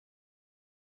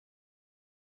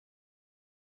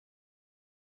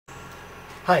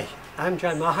Hi, I'm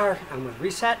John Maher. I'm with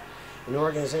Reset, an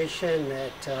organization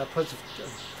that puts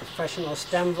professional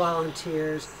STEM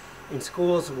volunteers in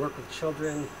schools to work with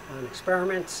children on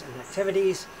experiments and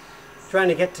activities, trying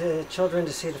to get to children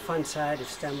to see the fun side of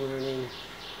STEM learning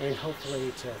and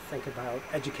hopefully to think about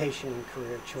education and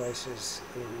career choices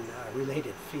in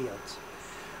related fields.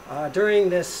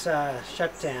 During this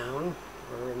shutdown,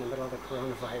 we're in the middle of the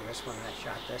coronavirus when I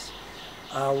shot this,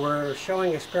 we're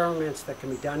showing experiments that can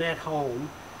be done at home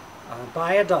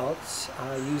by adults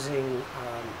using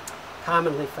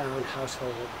commonly found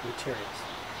household materials.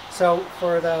 So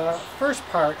for the first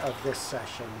part of this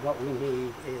session, what we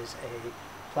need is a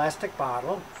plastic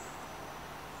bottle.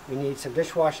 We need some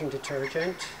dishwashing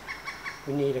detergent.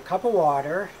 We need a cup of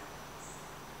water,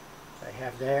 which I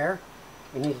have there.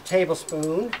 We need a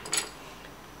tablespoon.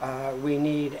 We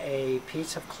need a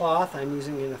piece of cloth. I'm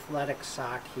using an athletic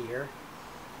sock here.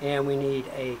 And we need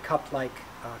a cup-like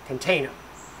container.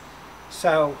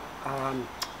 So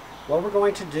what we're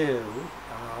going to do,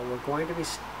 we're going to be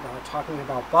talking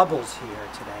about bubbles here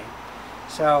today.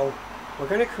 So we're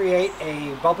going to create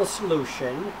a bubble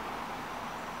solution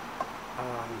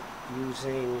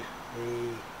using the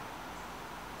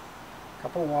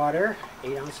cup of water,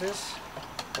 8 ounces,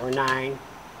 or 9,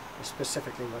 is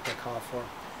specifically what they call for.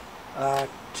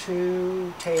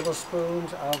 2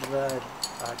 tablespoons of the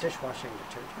dishwashing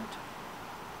detergent.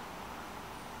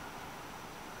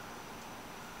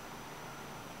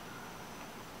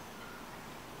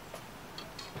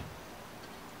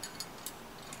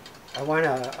 I want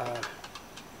to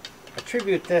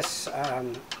attribute this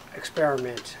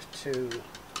experiment to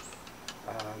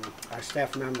our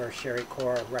staff member, Sherry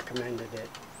Core, recommended it.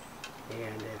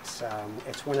 And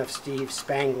it's one of Steve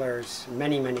Spangler's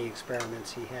many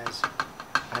experiments he has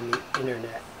on the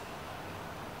internet.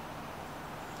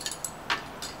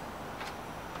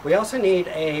 We also need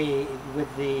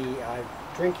with the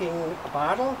drinking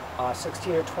bottle,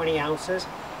 16 or 20 ounces,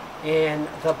 and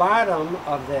the bottom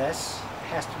of this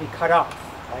has to be cut off,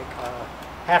 like a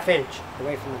 ½ inch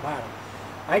away from the bottom.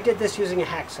 I did this using a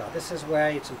hacksaw. This is why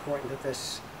it's important that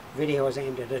this video is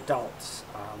aimed at adults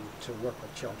to work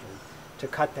with children, to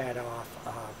cut that off.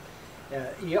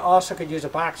 You also could use a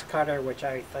box cutter, which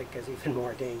I think is even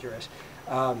more dangerous.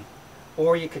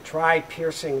 Or you could try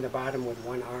piercing the bottom with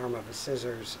one arm of a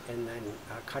scissors and then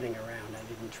cutting around. I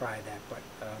didn't try that, but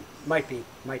might be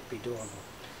doable.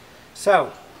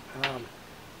 So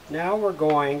now we're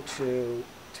going to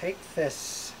take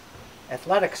this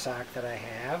athletic sock that I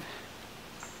have,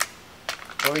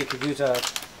 or you could use a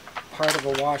part of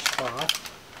a washcloth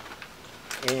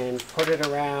and put it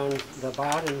around the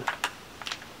bottom,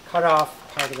 cut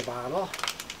off part of the bottle.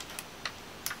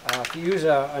 If you use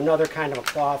another kind of a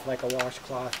cloth, like a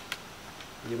washcloth,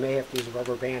 you may have to use a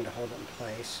rubber band to hold it in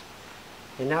place.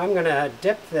 And now I'm going to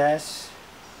dip this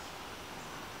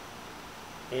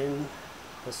in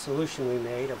the solution we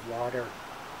made of water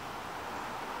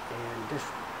and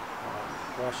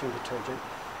dishwashing detergent.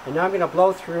 And now I'm going to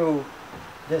blow through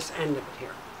this end of it here.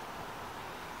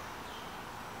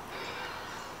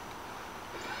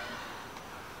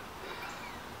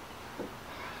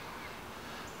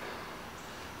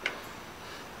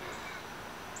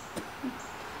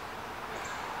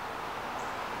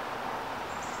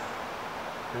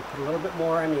 And put a little bit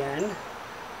more on the end.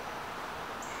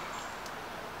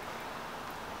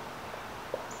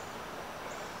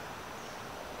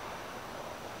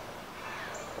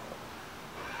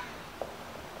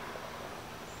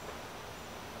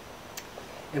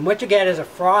 And what you get is a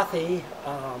frothy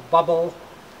bubble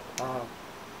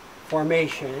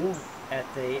formation at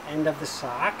the end of the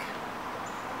sock.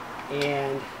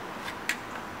 And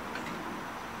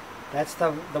that's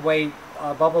the way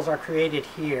bubbles are created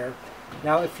here.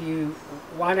 Now if you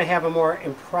want to have a more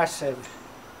impressive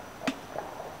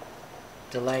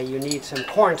delay, you need some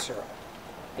corn syrup.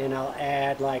 And I'll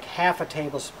add like ½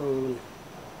 tablespoon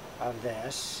of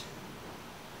this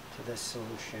to this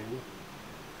solution.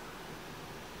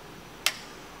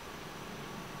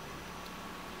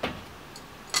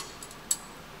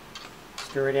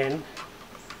 Stir it in.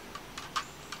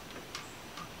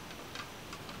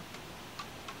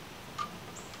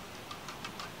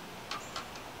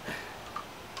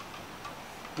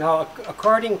 Now,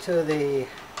 according to the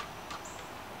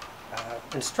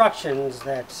instructions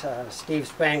that Steve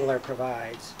Spangler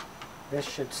provides, this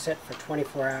should sit for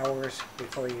 24 hours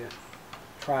before you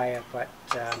try it, but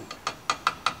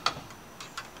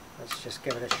let's just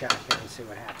give it a shot here and see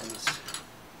what happens.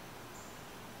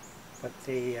 Put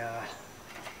the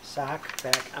sock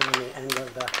back on the end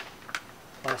of the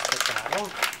plastic bottle.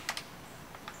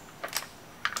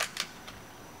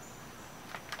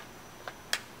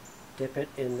 dip it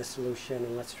in the solution,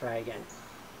 and let's try again.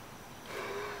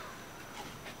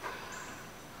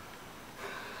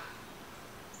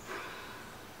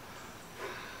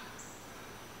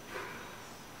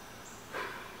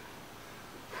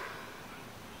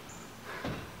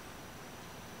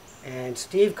 And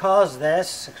Steve calls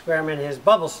this experiment his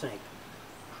bubble snake.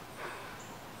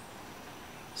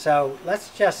 So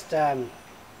let's just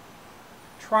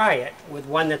try it with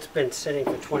one that's been sitting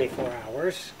for 24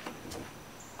 hours.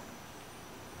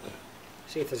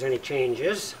 See if there's any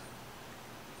changes.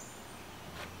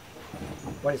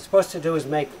 What it's supposed to do is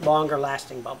make longer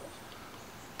lasting bubbles.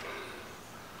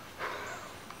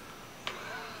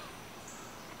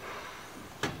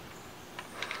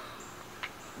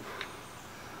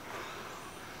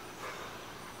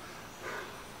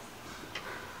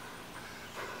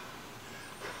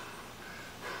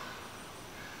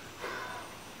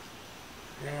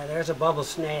 Yeah, there's a bubble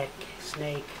snake, and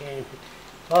if it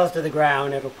falls to the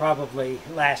ground, it'll probably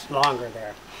last longer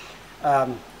there.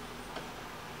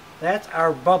 That's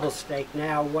our bubble snake.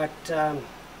 Now, what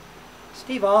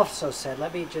Steve also said,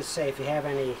 let me just say, if you have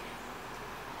any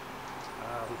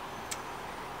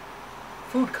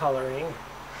food coloring,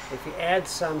 if you add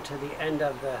some to the end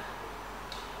of the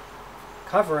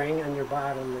covering on your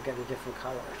bottom, you'll get a different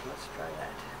color. Let's try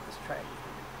that.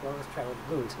 Let's try with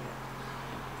balloons here.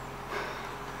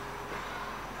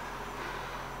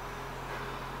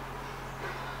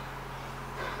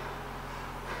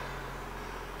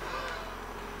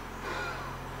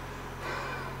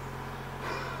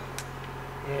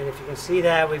 And if you can see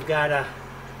that, we've got a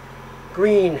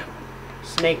green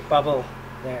snake bubble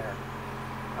there.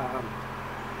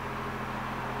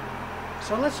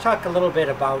 So let's talk a little bit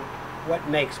about what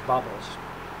makes bubbles.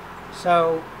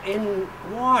 So in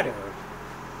water,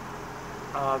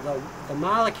 the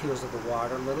molecules of the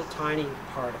water, little tiny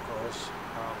particles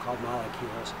called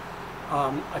molecules,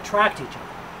 attract each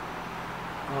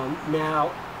other.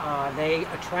 Now, they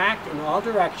attract in all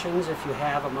directions if you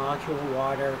have a molecule of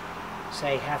water,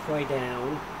 say halfway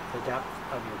down the depth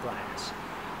of your glass.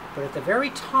 But at the very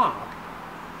top,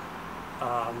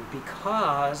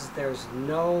 because there's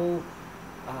no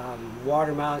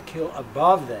water molecule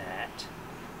above that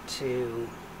to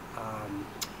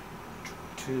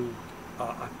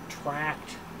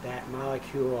attract that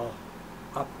molecule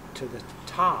up to the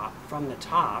top, from the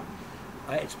top,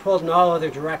 it's pulled in all other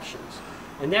directions.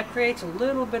 And that creates a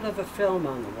little bit of a film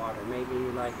on the water, maybe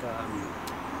like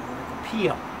a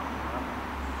peel.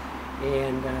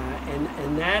 And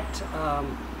that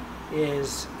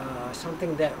is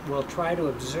something that we'll try to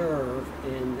observe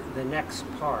in the next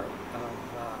part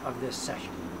of this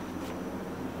session.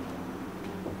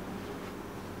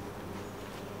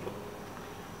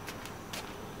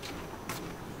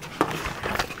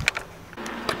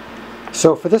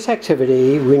 So for this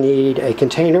activity, we need a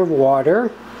container of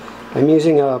water. I'm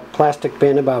using a plastic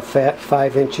bin about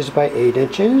 5 inches by 8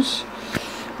 inches.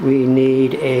 We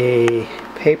need a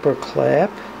paper clip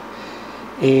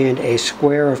and a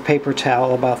square of paper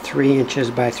towel about 3 inches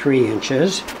by 3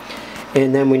 inches.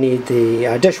 And then we need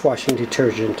the dishwashing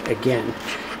detergent again.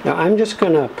 Now I'm just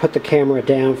going to put the camera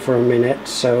down for a minute,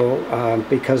 so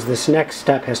because this next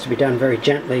step has to be done very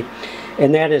gently,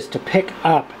 and that is to pick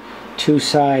up 2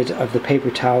 sides of the paper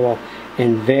towel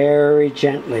and very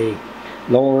gently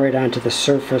lower it onto the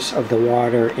surface of the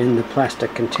water in the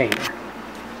plastic container.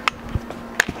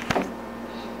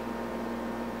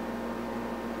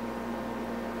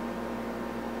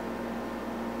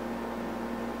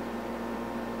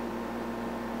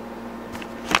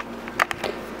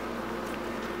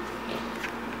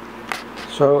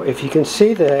 So if you can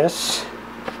see this,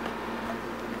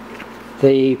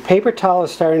 the paper towel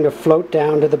is starting to float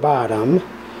down to the bottom,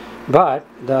 but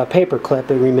the paper clip,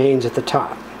 it remains at the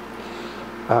top.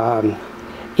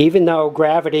 Even though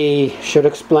gravity should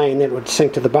explain that it would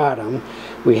sink to the bottom,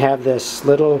 we have this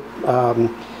little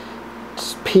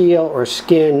peel or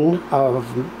skin of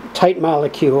tight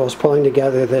molecules pulling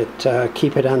together that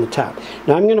keep it on the top.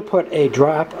 Now I'm going to put a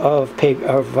drop of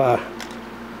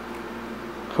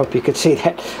hope you could see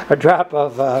that, a drop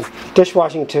of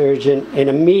dishwashing detergent, and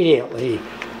immediately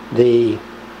the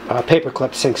paper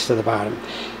clip sinks to the bottom.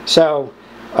 So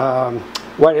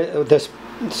this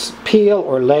peel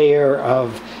or layer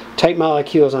of tight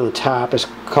molecules on the top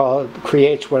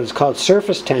creates what is called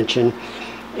surface tension,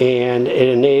 and it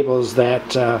enables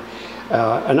that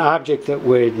an object that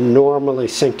would normally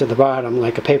sink to the bottom,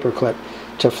 like a paper clip,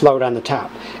 to float on the top.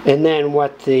 And then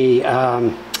what the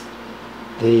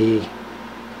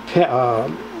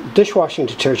dishwashing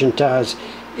detergent does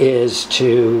is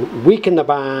to weaken the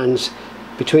bonds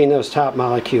between those top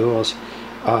molecules,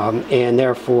 and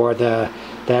therefore the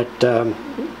that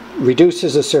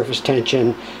reduces the surface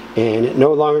tension, and it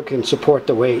no longer can support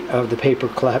the weight of the paper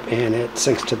clip, and it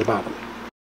sinks to the bottom.